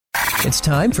It's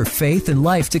time for faith and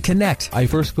life to connect. I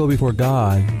first go before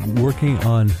God, working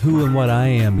on who and what I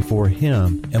am before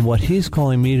Him and what He's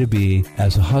calling me to be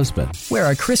as a husband. Where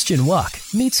our Christian walk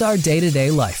meets our day-to-day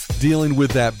life. Dealing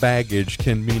with that baggage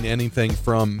can mean anything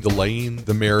from delaying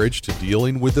the marriage to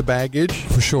dealing with the baggage.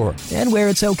 For sure. And where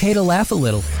it's okay to laugh a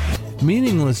little.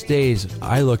 Meaningless days,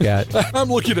 I look at... I'm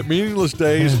looking at meaningless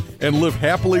days and live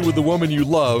happily with the woman you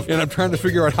love, and I'm trying to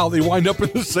figure out how they wind up in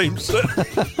the same set.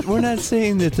 We're not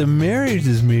saying that the marriage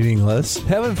is meaningless.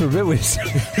 Heaven forbid we say.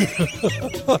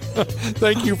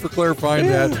 Thank you for clarifying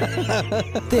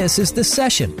that. This is The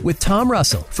Session with Tom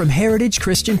Russell from Heritage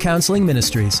Christian Counseling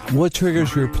Ministries. What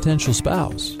triggers your potential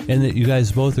spouse? And that you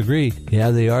guys both agree,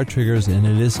 yeah, they are triggers, and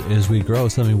it is, as we grow,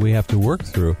 something we have to work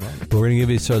through. But we're going to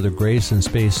give each other grace and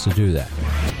space to do that.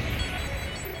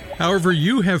 However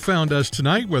you have found us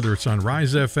tonight, whether it's on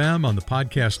Rise FM, on the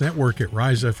podcast network at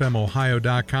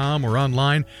risefmohio.com, or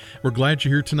online, we're glad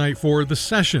you're here tonight for The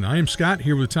Session. I am Scott,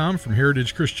 here with Tom from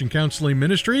Heritage Christian Counseling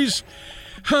Ministries.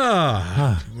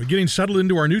 We're getting settled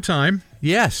into our new time.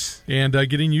 Yes. And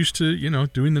getting used to,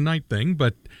 doing the night thing.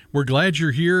 But we're glad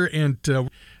you're here, and we're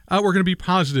going to be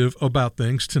positive about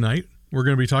things tonight. We're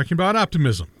going to be talking about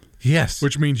optimism. Yes.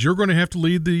 Which means you're going to have to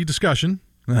lead the discussion.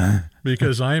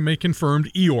 Because I am a confirmed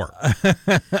Eeyore.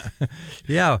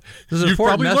 Yeah. You've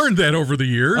probably learned that over the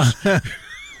years.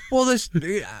 Well,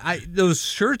 those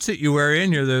shirts that you wear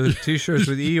in here, those T-shirts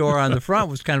with Eeyore on the front,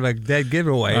 was kind of a dead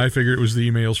giveaway. I figured it was the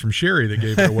emails from Sherry that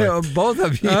gave it away. Both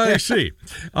of you. I see.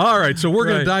 All right, so we're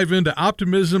going to dive into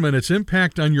optimism and its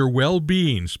impact on your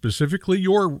well-being, specifically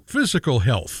your physical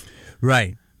health.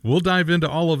 Right. We'll dive into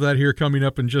all of that here coming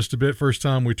up in just a bit. First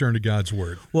time we turn to God's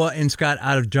Word. Well, and Scott,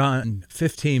 out of John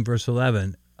 15, verse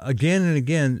 11, again and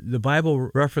again, the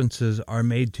Bible references are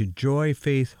made to joy,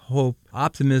 faith, hope,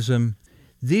 optimism.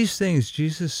 These things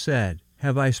Jesus said,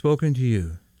 have I spoken to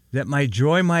you, that my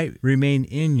joy might remain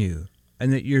in you,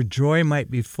 and that your joy might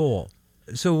be full.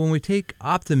 So when we take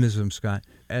optimism, Scott,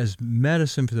 as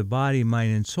medicine for the body,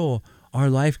 mind, and soul, our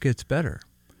life gets better.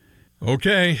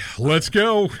 Okay, let's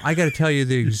go. I got to tell you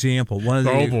the example. One of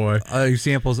the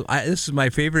examples. This is my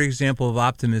favorite example of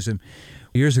optimism.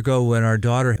 Years ago, when our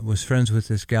daughter was friends with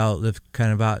this gal that lived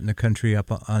kind of out in the country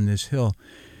up on this hill,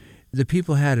 the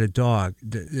people had a dog.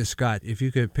 Scott, if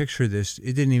you could picture this,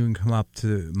 it didn't even come up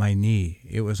to my knee.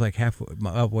 It was like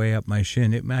halfway up my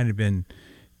shin. It might have been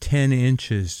 10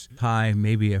 inches high,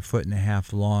 maybe a foot and a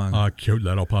half long. A cute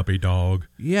little puppy dog.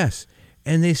 Yes.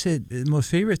 And they said the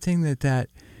most favorite thing that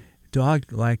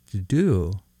dog liked to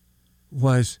do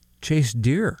was chase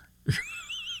deer.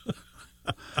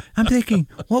 I'm thinking,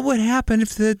 what would happen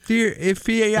if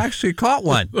he actually caught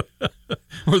one?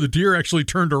 Or the deer actually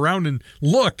turned around and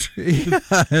looked.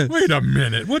 Yes. Wait a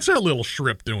minute, what's that little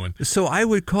shrimp doing? So I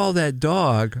would call that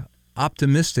dog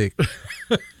optimistic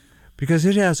because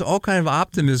it has all kind of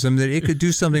optimism that it could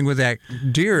do something with that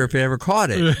deer if it ever caught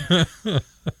it.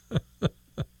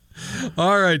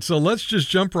 All right, so let's just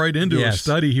jump right into a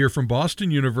study here from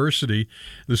Boston University.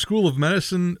 The School of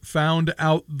Medicine found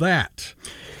out that...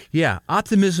 Yeah,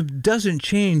 optimism doesn't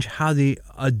change how the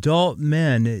adult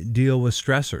men deal with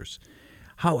stressors.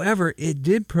 However, it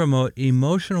did promote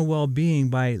emotional well-being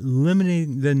by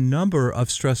limiting the number of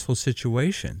stressful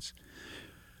situations.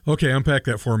 Okay, unpack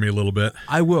that for me a little bit.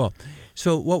 I will.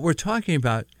 So what we're talking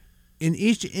about, in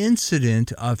each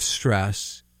incident of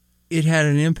stress, it had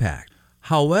an impact.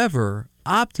 However,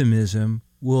 optimism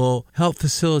will help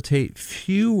facilitate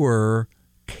fewer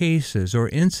cases or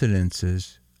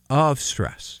incidences of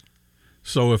stress.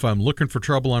 So if I'm looking for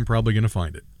trouble, I'm probably going to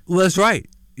find it. Well, that's right.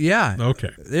 Yeah.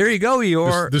 Okay. There you go,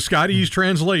 Eeyore. The Scotty's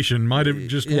translation might have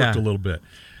just worked a little bit.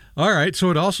 All right. So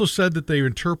it also said that they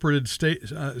interpreted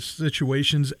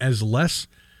situations as less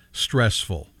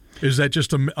stressful. Is that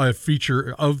just a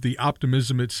feature of the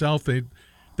optimism itself? They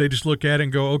just look at it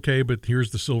and go, okay, but here's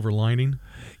the silver lining?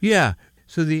 Yeah.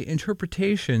 So the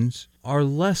interpretations are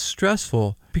less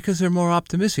stressful because they're more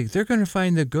optimistic. They're going to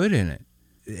find the good in it.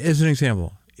 As an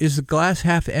example, is the glass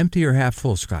half empty or half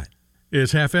full, Scott?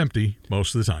 It's half empty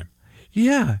most of the time.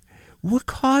 Yeah. What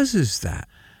causes that?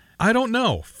 I don't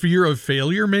know. Fear of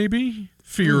failure, maybe?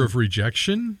 Fear of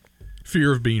rejection?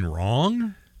 Fear of being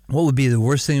wrong? What would be the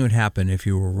worst thing that would happen if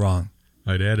you were wrong?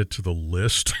 I'd add it to the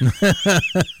list.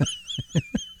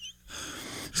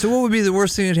 So what would be the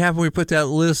worst thing that happened when we put that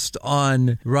list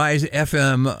on Rise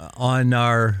FM on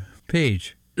our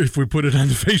page? If we put it on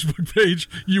the Facebook page,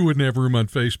 you wouldn't have room on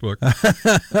Facebook.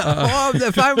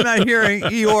 If I'm not hearing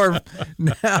Eeyore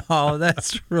now,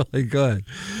 that's really good.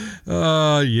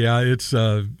 Yeah, it's,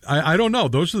 I don't know.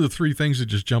 Those are the three things that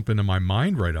just jump into my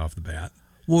mind right off the bat.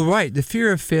 Well, right. The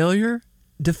fear of failure,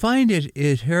 defined it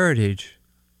at Heritage,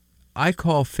 I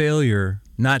call failure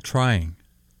not trying.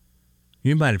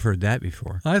 You might have heard that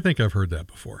before. I think I've heard that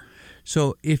before.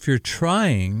 So if you're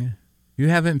trying, you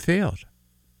haven't failed.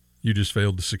 You just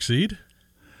failed to succeed?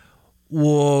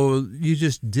 Well, you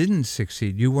just didn't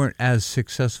succeed. You weren't as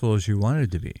successful as you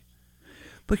wanted to be.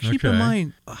 But keep in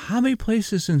mind, how many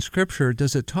places in Scripture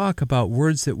does it talk about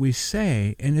words that we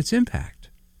say and its impact?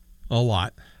 A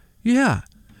lot. Yeah.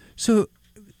 So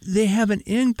they have an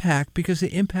impact because they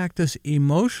impact us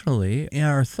emotionally in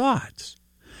our thoughts.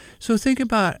 So think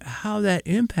about how that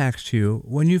impacts you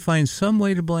when you find some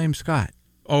way to blame Scott.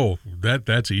 Oh,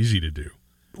 that's easy to do.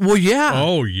 Well, yeah.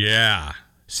 Oh, yeah.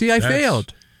 See, I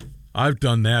failed. I've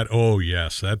done that. Oh,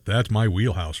 yes. That's my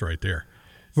wheelhouse right there.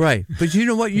 Right. But you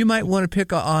know what? You might want to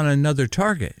pick on another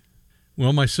target.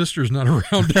 Well, my sister's not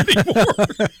around anymore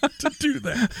to do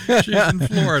that. She's in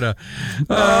Florida.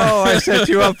 Oh, I set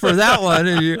you up for that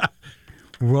one.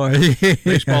 Right.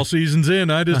 Baseball season's in.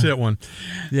 I just hit one.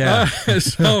 Yeah.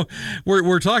 So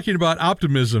we're talking about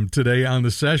optimism today on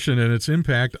the session and its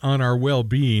impact on our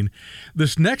well-being.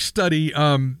 This next study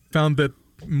found that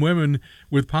women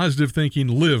with positive thinking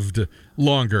lived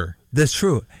longer. That's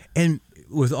true. And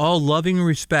with all loving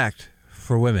respect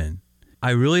for women,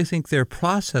 I really think their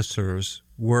processors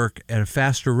work at a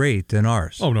faster rate than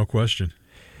ours. Oh, no question.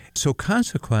 So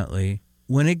consequently,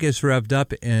 when it gets revved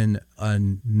up in a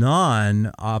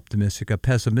non-optimistic, a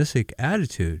pessimistic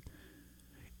attitude,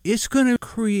 it's going to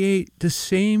create the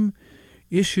same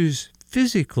issues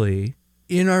physically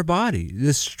in our body.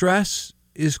 The stress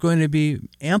is going to be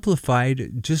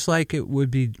amplified just like it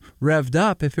would be revved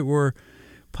up if it were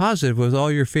positive with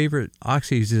all your favorite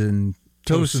oxys and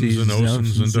tosins and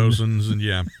osins and dosins and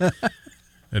yeah.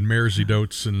 And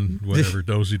Merzidotes and whatever,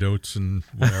 dozidotes and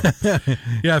whatever.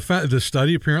 Yeah, the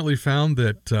study apparently found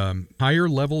that higher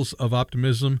levels of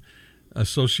optimism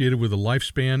associated with a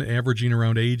lifespan averaging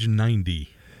around age 90.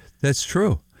 That's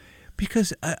true.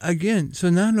 Because, again, so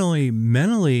not only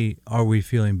mentally are we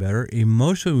feeling better,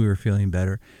 emotionally we're feeling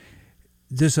better,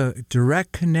 there's a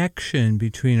direct connection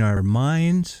between our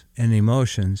minds and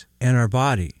emotions and our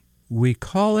body. We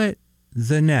call it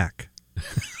the neck.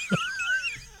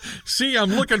 See,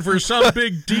 I'm looking for some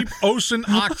big, deep osin,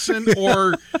 oxen,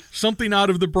 or something out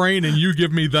of the brain, and you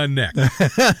give me the neck.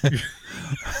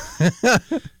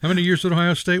 How many years at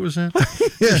Ohio State was that?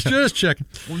 Just checking.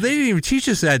 Well, they didn't even teach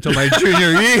us that until my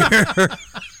junior year.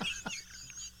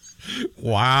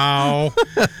 Wow.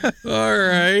 All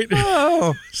right.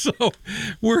 Oh. So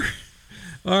we're...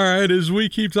 All right, as we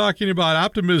keep talking about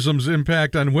optimism's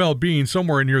impact on well-being,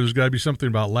 somewhere in here there's got to be something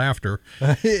about laughter.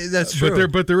 That's true.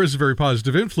 But there is a very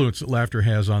positive influence that laughter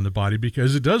has on the body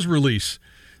because it does release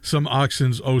some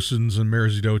oxins, osins, and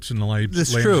merzidotes and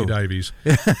lambda-dives.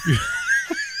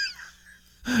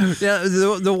 Yeah,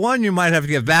 the one you might have to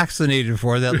get vaccinated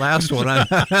for, that last one,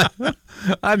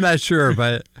 I'm not sure.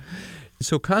 But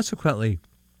so consequently,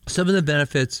 some of the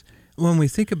benefits, when we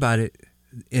think about it,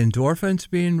 endorphins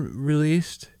being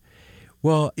released,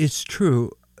 well, it's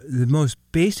true. The most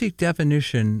basic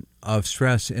definition of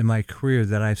stress in my career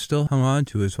that I've still hung on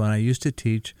to is when I used to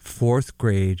teach fourth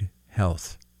grade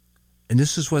health. And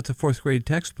this is what the fourth grade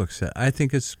textbook said. I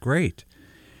think it's great.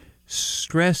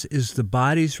 Stress is the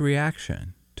body's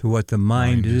reaction to what the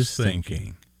mind is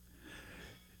thinking.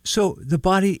 So the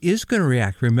body is going to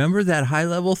react. Remember that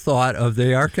high-level thought of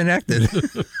they are connected.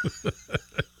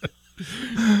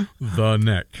 The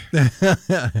neck.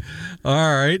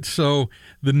 All right. So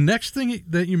the next thing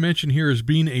that you mentioned here is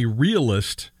being a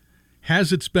realist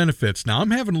has its benefits. Now, I'm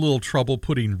having a little trouble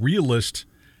putting realist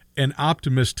and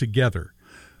optimist together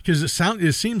because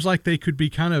it seems like they could be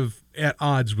kind of at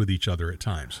odds with each other at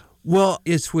times. Well,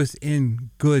 it's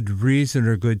within good reason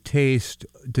or good taste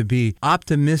to be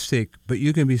optimistic, but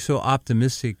you can be so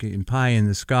optimistic and pie in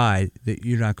the sky that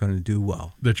you're not going to do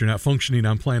well. That you're not functioning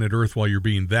on planet Earth while you're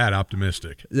being that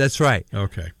optimistic. That's right.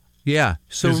 Okay. Yeah.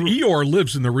 So because Eeyore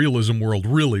lives in the realism world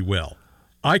really well.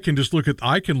 I can look at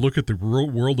the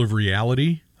world of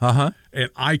reality, and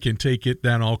I can take it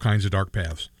down all kinds of dark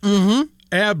paths. Mm-hmm.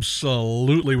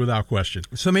 Absolutely, without question.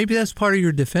 So maybe that's part of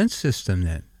your defense system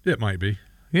then. It might be.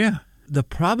 Yeah. The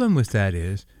problem with that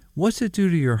is, what's it do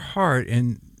to your heart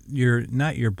and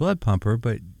not your blood pumper,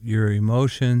 but your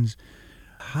emotions?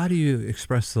 How do you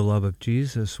express the love of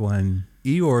Jesus when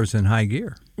Eeyore's in high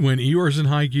gear? When Eeyore's in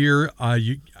high gear,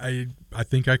 I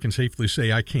think I can safely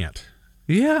say I can't.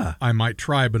 Yeah. I might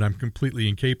try, but I'm completely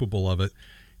incapable of it,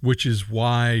 which is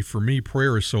why, for me,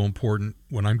 prayer is so important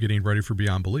when I'm getting ready for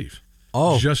Beyond Belief.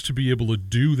 Oh. Just to be able to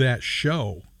do that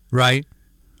show. Right.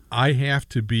 I have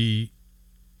to be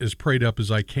as prayed up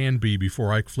as I can be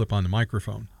before I flip on the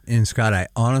microphone. And Scott, I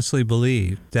honestly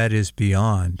believe that is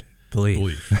beyond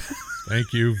belief.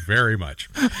 Thank you very much.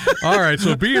 All right,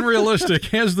 so being realistic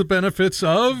has the benefits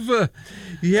of...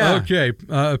 Okay,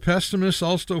 pessimists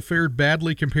also fared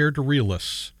badly compared to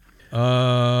realists.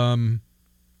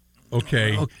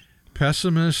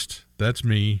 Pessimist, that's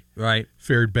me. Right.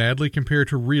 Fared badly compared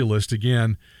to realist.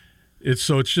 Again, it's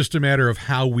just a matter of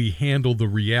how we handle the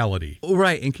reality.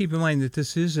 Right, and keep in mind that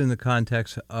this is in the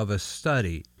context of a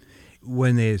study.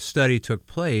 When the study took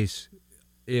place,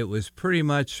 it was pretty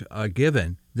much a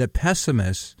given that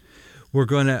pessimists were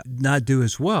going to not do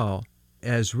as well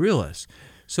as realists.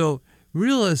 So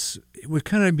realists would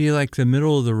kind of be like the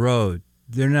middle of the road.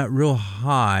 They're not real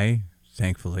high,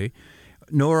 thankfully,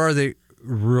 nor are they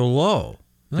real low.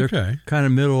 They're kind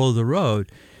of middle of the road.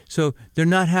 So they're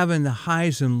not having the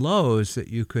highs and lows that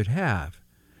you could have.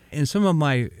 And some of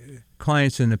my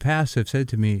clients in the past have said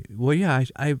to me, well, yeah,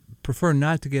 I prefer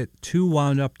not to get too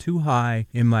wound up too high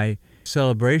in my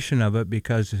celebration of it,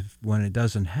 because when it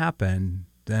doesn't happen,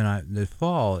 then the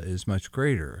fall is much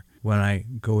greater when I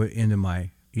go into my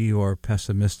Eeyore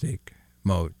pessimistic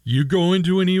mode. You go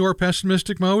into an Eeyore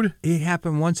pessimistic mode? It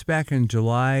happened once back in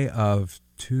July of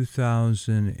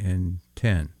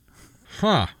 2010.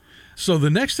 Huh. So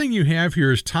the next thing you have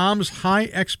here is Tom's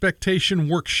High Expectation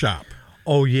Workshop.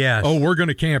 Oh, yes. Oh, we're going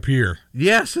to camp here.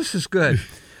 Yes, this is good.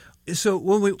 So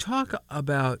when we talk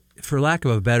about, for lack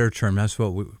of a better term, that's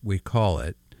what we call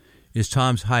it, is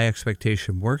Tom's High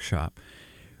Expectation Workshop.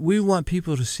 We want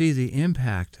people to see the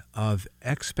impact of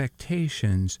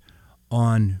expectations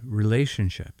on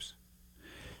relationships.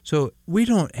 So we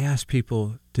don't ask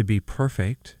people to be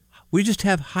perfect. We just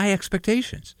have high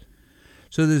expectations.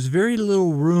 So there's very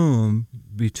little room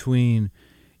between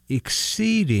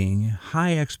exceeding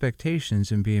high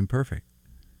expectations and being perfect.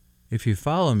 If you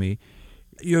follow me,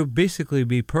 you'll basically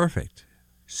be perfect.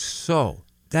 So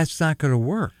that's not going to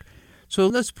work. So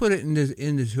let's put it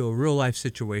into a real-life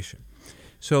situation.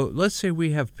 So let's say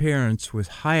we have parents with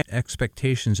high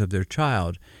expectations of their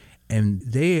child, and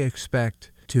they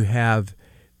expect to have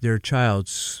their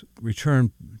child's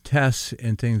return tests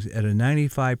and things at a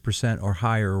 95% or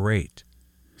higher rate.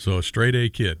 So a straight A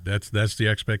kid, that's the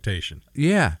expectation.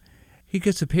 Yeah. He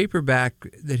gets a paper back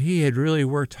that he had really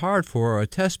worked hard for, or a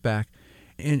test back,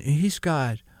 and he's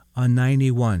got a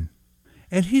 91.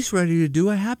 And he's ready to do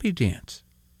a happy dance.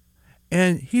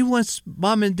 And he wants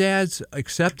mom and dad's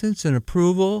acceptance and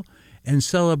approval and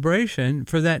celebration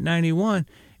for that 91.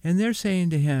 And they're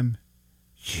saying to him,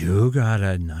 you got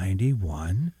a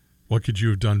 91? What could you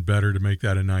have done better to make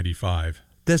that a 95?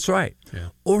 That's right. Yeah.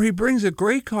 Or he brings a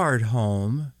grade card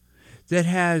home that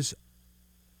has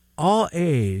all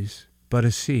A's but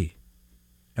a C.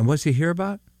 And what's he hear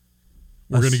about?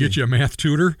 We're going to get you a math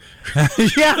tutor?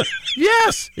 Yeah,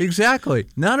 yes, exactly.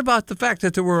 Not about the fact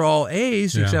that there were all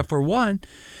A's except for one.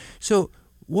 So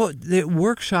what the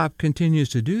workshop continues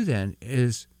to do then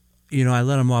is, I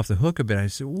let him off the hook a bit. I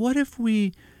said, what if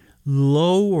we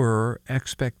lower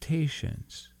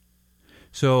expectations?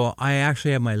 So I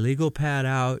actually have my legal pad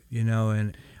out,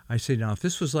 and I said, now, if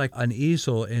this was like an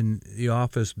easel in the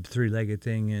office, three-legged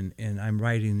thing, and I'm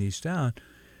writing these down.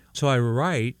 So I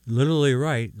literally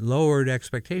write, lowered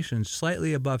expectations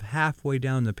slightly above halfway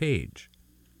down the page,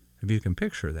 if you can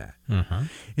picture that. Uh-huh.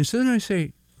 And so then I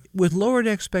say, with lowered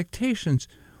expectations,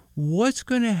 what's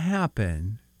going to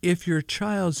happen if your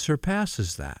child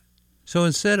surpasses that? So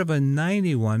instead of a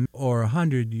 91 or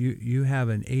 100, you have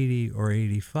an 80 or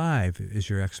 85 is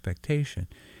your expectation.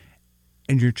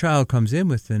 And your child comes in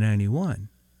with the 91.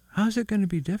 How's it going to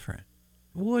be different?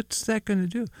 What's that going to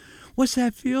do? What's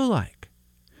that feel like?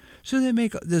 So they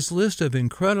make this list of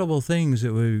incredible things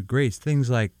that would be great.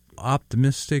 Things like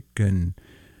optimistic and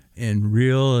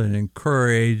real and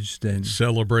encouraged and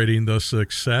celebrating the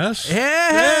success.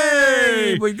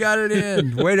 Hey! We got it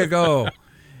in. Way to go.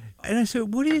 And I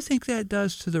said, what do you think that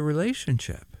does to the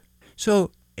relationship?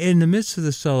 So in the midst of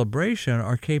the celebration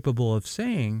are capable of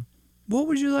saying, what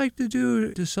would you like to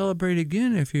do to celebrate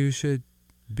again if you should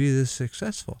be this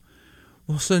successful?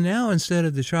 Well, so now instead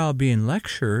of the child being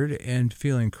lectured and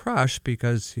feeling crushed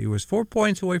because he was 4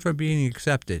 points away from being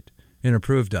accepted and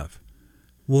approved of,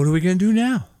 what are we going to do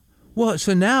now? Well,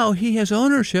 so now he has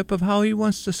ownership of how he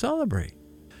wants to celebrate.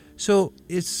 So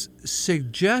it's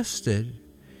suggested,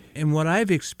 and what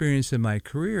I've experienced in my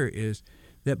career is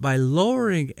that by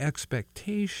lowering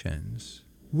expectations,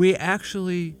 we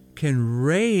actually can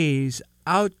raise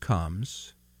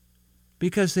outcomes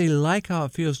because they like how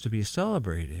it feels to be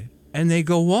celebrated. And they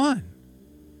go on.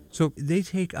 So they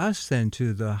take us then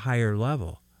to the higher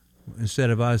level instead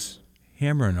of us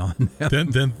hammering on them.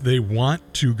 Then they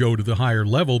want to go to the higher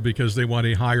level because they want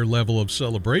a higher level of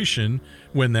celebration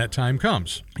when that time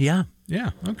comes. Yeah.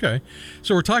 Yeah, okay.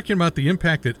 So we're talking about the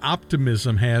impact that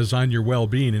optimism has on your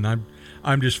well-being, and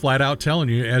I'm just flat out telling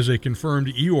you, as a confirmed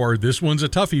Eeyore, this one's a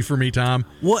toughie for me, Tom.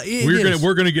 Well,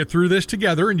 we're gonna get through this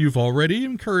together, and you've already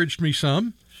encouraged me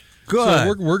some. Good.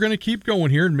 So we're going to keep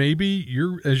going here, and maybe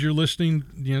as you're listening,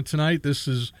 tonight,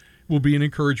 will be an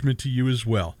encouragement to you as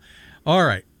well. All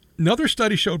right. Another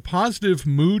study showed positive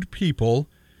mood people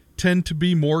tend to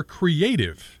be more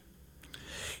creative.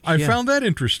 I found that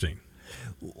interesting.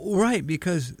 Right,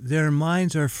 because their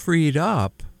minds are freed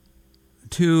up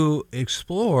to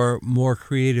explore more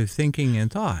creative thinking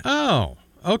and thought. Oh,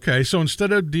 okay. So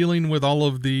instead of dealing with all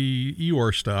of the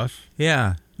Eeyore stuff,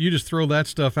 you just throw that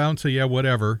stuff out and say, yeah,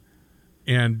 whatever.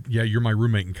 And, yeah, you're my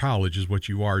roommate in college is what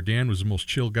you are. Dan was the most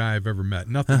chill guy I've ever met.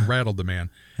 Nothing rattled the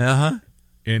man. Uh-huh.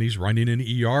 And he's running an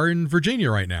ER in Virginia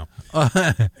right now.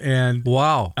 And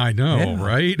wow. I know,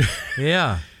 right?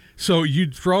 Yeah. So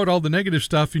you throw out all the negative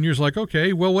stuff, and you're just like,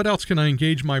 okay, well, what else can I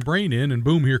engage my brain in? And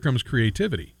boom, here comes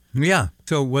creativity. Yeah.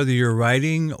 So whether you're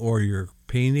writing or you're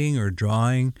painting or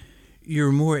drawing,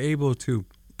 you're more able to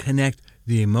connect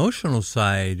the emotional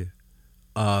side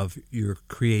of your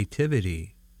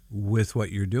creativity with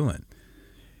what you're doing.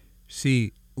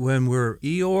 See, when we're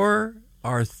Eeyore,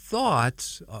 our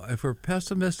thoughts, if we're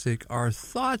pessimistic, our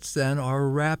thoughts then are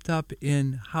wrapped up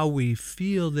in how we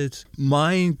feel that's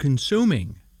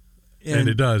mind-consuming. And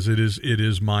it does. It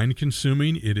is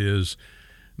mind-consuming. It is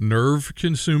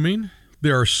nerve-consuming.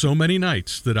 There are so many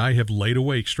nights that I have laid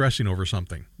awake stressing over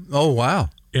something. Oh, wow.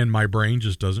 And my brain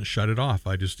just doesn't shut it off.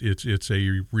 It's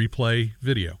a replay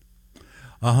video.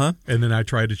 Uh-huh. And then I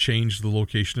try to change the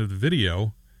location of the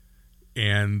video,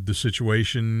 and the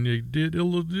situation,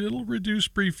 it'll reduce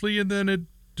briefly, and then it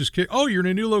just you're in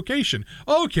a new location.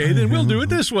 Okay, then we'll do it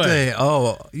this way.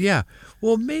 Oh, yeah.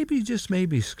 Well, maybe, just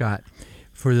maybe, Scott,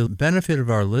 for the benefit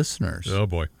of our listeners. Oh,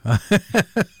 boy. I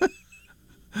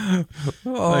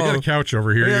got a couch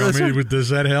over here. Does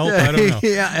that help? I don't know.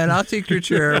 Yeah, and I'll take your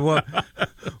chair.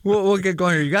 We'll get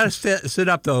going here. You got to sit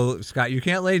up, though, Scott. You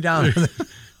can't lay down.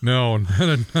 No.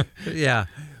 Yeah.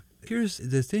 Here's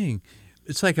the thing.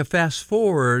 It's like a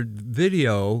fast-forward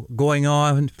video going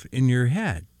on in your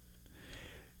head.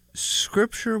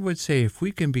 Scripture would say if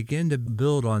we can begin to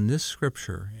build on this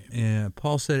scripture, and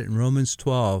Paul said it in Romans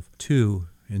 12:2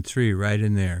 and 3, right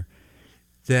in there,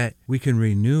 that we can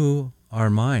renew our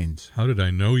minds. How did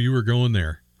I know you were going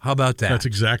there? How about that? That's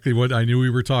exactly what I knew we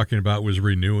were talking about, was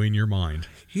renewing your mind.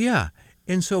 Yeah.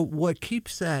 And so what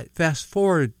keeps that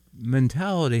fast-forward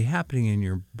mentality happening in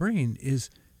your brain is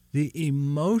the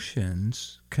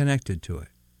emotions connected to it.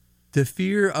 The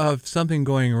fear of something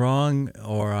going wrong,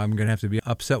 or I'm going to have to be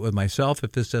upset with myself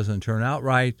if this doesn't turn out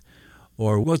right,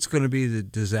 or what's going to be the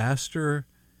disaster.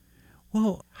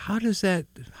 Well, how does it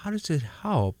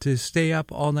help to stay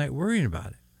up all night worrying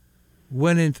about it?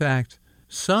 When in fact,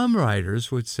 some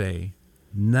writers would say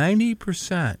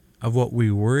 90% of what we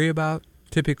worry about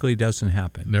typically doesn't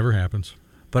happen. Never happens.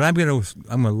 But I'm gonna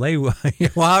lay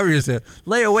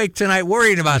lay awake tonight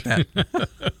worrying about that.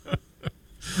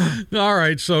 All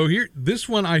right, so this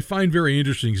one I find very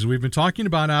interesting because we've been talking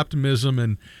about optimism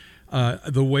and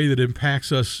the way that it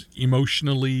impacts us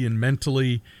emotionally and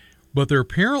mentally, but there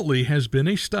apparently has been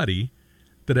a study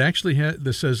that actually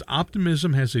that says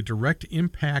optimism has a direct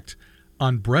impact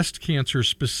on breast cancer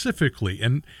specifically,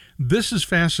 and this is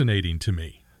fascinating to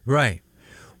me. Right.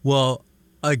 Well,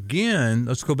 again,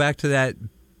 let's go back to that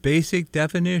basic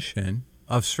definition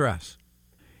of stress.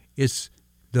 It's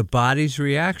the body's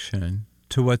reaction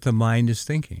to what the mind is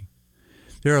thinking.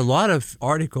 There are a lot of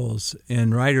articles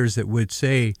and writers that would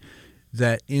say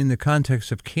that in the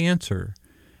context of cancer,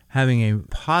 having a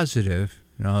positive,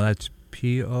 that's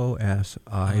Positive.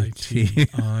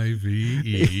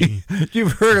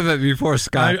 You've heard of it before,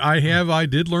 Scott. I have. I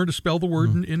did learn to spell the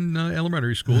word in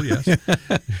elementary school, yes.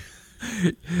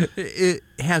 It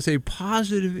has a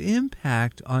positive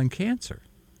impact on cancer.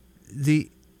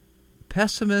 The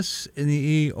pessimists and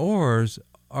the Eeyores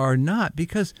are not,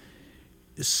 because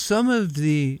some of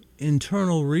the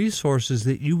internal resources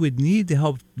that you would need to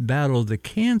help battle the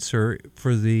cancer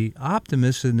for the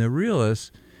optimists and the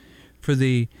realists, for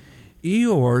the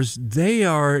Eeyores, they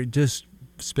are just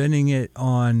spending it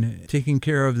on taking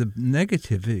care of the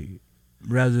negativity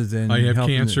rather than I have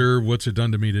cancer, what's it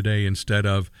done to me today, instead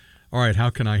of, all right,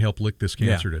 how can I help lick this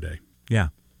cancer today? Yeah.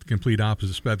 The complete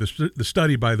opposite. The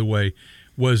study, by the way,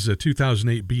 was a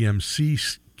 2008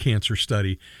 BMC cancer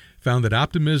study, found that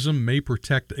optimism may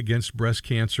protect against breast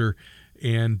cancer,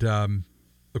 and of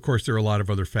course there are a lot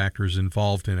of other factors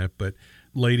involved in it, but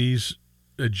ladies,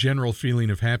 a general feeling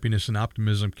of happiness and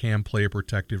optimism can play a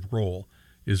protective role,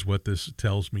 is what this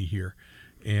tells me here.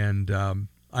 And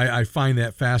I find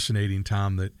that fascinating,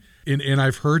 Tom, that, and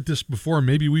I've heard this before,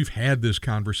 maybe we've had this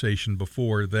conversation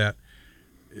before, that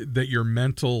your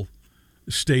mental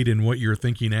state and what you're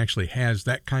thinking actually has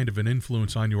that kind of an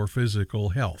influence on your physical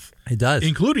health. It does.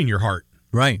 Including your heart.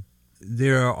 Right.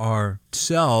 There are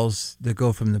cells that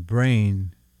go from the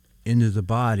brain into the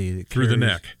body. That through the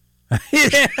neck.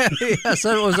 Yes,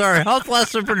 that was our health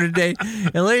lesson for today.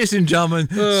 And ladies and gentlemen,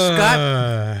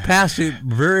 Scott passed it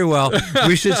very well.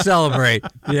 We should celebrate.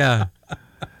 Yeah.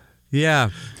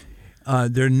 Yeah.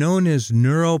 They're known as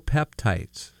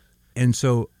neuropeptides. And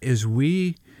so as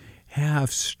we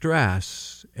have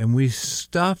stress and we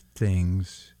stuff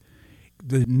things,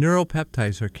 the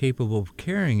neuropeptides are capable of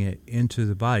carrying it into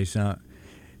the body. So now,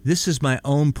 this is my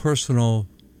own personal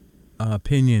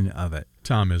opinion of it.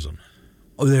 Thomism.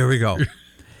 Oh, there we go.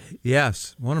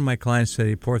 Yes. One of my clients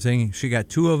said, poor thing, she got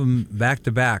two of them back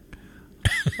to back.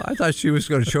 I thought she was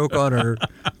going to choke on her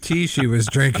tea she was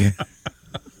drinking.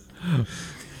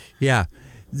 Yeah.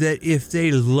 That if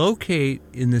they locate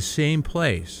in the same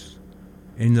place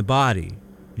in the body,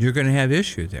 you're going to have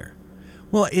issue there.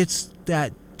 Well, it's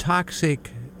that toxic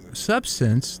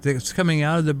substance that's coming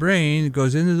out of the brain,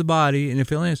 goes into the body, and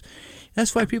if it lands,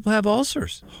 that's why people have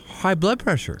ulcers, high blood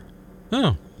pressure.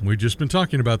 Oh, we've just been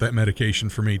talking about that medication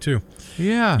for me, too.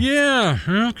 Yeah. Yeah.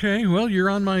 Okay. Well, you're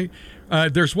on my...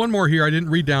 there's one more here I didn't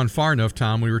read down far enough,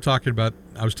 Tom. I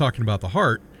was talking about the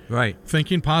heart. Right.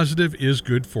 Thinking positive is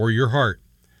good for your heart.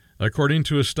 According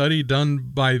to a study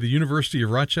done by the University of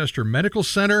Rochester Medical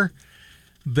Center,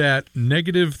 that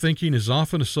negative thinking is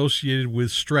often associated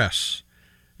with stress.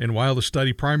 And while the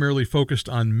study primarily focused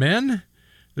on men,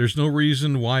 there's no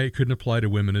reason why it couldn't apply to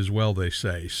women as well, they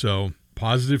say. So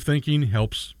positive thinking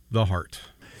helps the heart.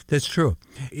 That's true.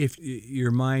 If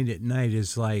your mind at night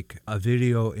is like a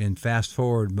video in fast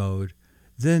forward mode,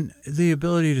 then the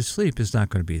ability to sleep is not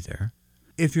going to be there.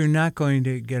 If you're not going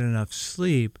to get enough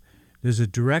sleep, there's a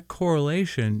direct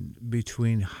correlation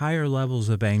between higher levels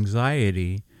of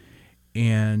anxiety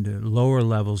and lower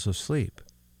levels of sleep.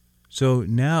 So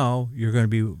now you're going to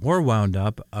be more wound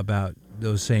up about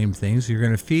those same things. You're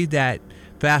going to feed that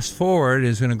fast forward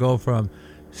is going to go from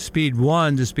speed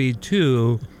 1 to speed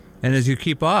 2, and as you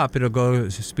keep up, it'll go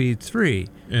to speed 3.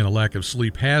 And a lack of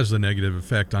sleep has a negative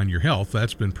effect on your health.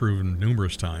 That's been proven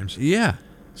numerous times. Yeah.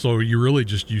 So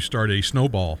you start a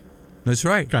snowball. That's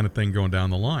right. Kind of thing going down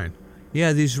the line.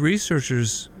 Yeah, these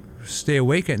researchers stay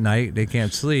awake at night. They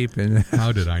can't sleep. And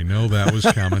how did I know that was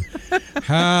coming?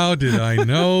 How did I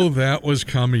know that was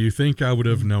coming? You think I would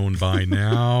have known by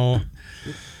now?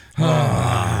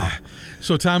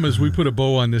 So, Tom, as we put a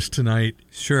bow on this tonight,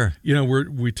 sure.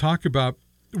 We talk about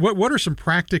what are some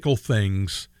practical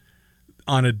things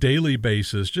on a daily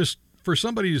basis, just for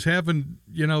somebody who's having,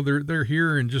 they're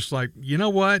here and just like, you know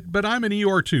what? But I'm an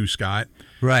Eeyore too, Scott.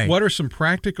 Right. What are some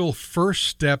practical first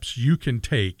steps you can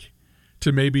take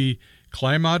to maybe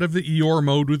climb out of the Eeyore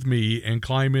mode with me and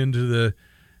climb into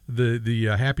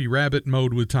the happy rabbit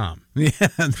mode with Tom? Yeah,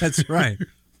 that's right.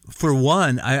 For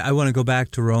one, I want to go back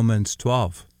to Romans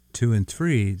 12, 2 and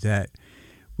 3, that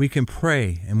we can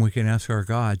pray and we can ask our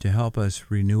God to help us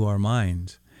renew our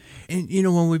minds. And,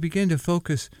 when we begin to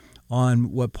focus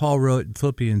on what Paul wrote in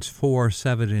Philippians 4,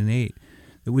 7, and 8,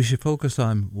 that we should focus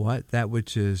on what? That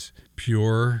which is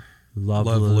pure,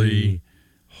 lovely,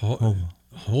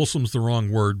 wholesome's the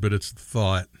wrong word, but it's the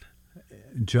thought.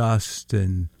 Just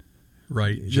and...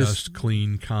 Right, just,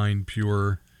 clean, kind,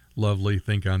 pure, lovely.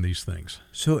 Think on these things.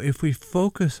 So if we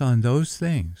focus on those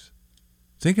things,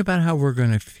 think about how we're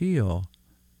going to feel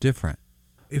different.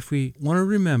 If we want to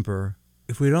remember,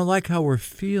 if we don't like how we're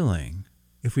feeling,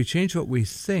 if we change what we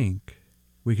think,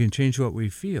 we can change what we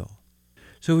feel.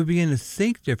 So if we begin to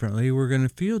think differently, we're going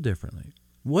to feel differently.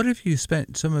 What if you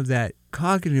spent some of that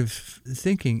cognitive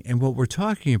thinking, and what we're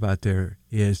talking about there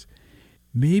is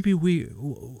maybe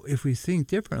if we think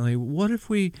differently, what if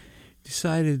we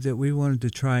decided that we wanted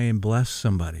to try and bless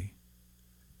somebody?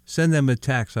 Send them a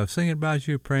text. I was thinking about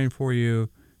you, praying for you,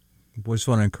 just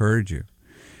want to encourage you.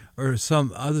 Or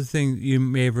some other thing you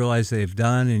may have realized they've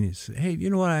done, and you say, hey, you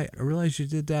know what, I realized you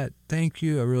did that. Thank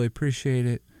you. I really appreciate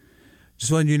it.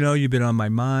 Just letting you know you've been on my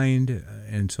mind,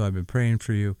 and so I've been praying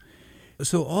for you.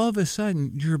 So all of a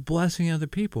sudden, you're blessing other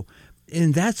people.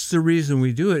 And that's the reason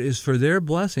we do it, is for their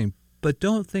blessing. But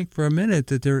don't think for a minute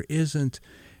that there isn't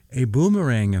a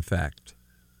boomerang effect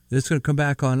that's going to come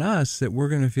back on us, that we're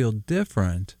going to feel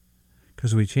different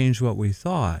because we changed what we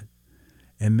thought.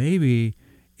 And maybe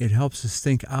it helps us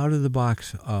think out of the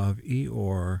box of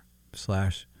Eeyore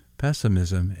 /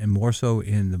 pessimism and more so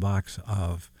in the box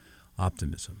of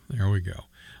optimism. There we go.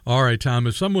 All right, Tom,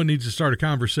 if someone needs to start a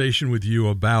conversation with you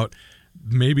about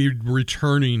maybe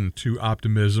returning to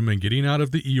optimism and getting out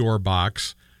of the Eeyore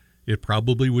box, it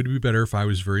probably would be better if I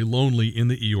was very lonely in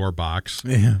the Eeyore box.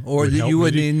 Yeah. Or that you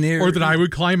would in there. Or that I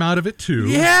would climb out of it too.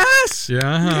 Yes! Yeah.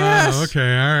 Yes!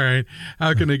 Okay, all right.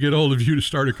 How can I get hold of you to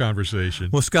start a conversation?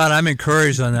 Well, Scott, I'm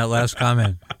encouraged on that last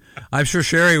comment. I'm sure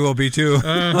Sherry will be too. All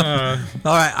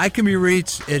right. I can be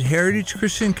reached at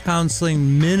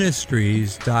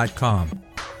heritagechristiancounselingministries.com.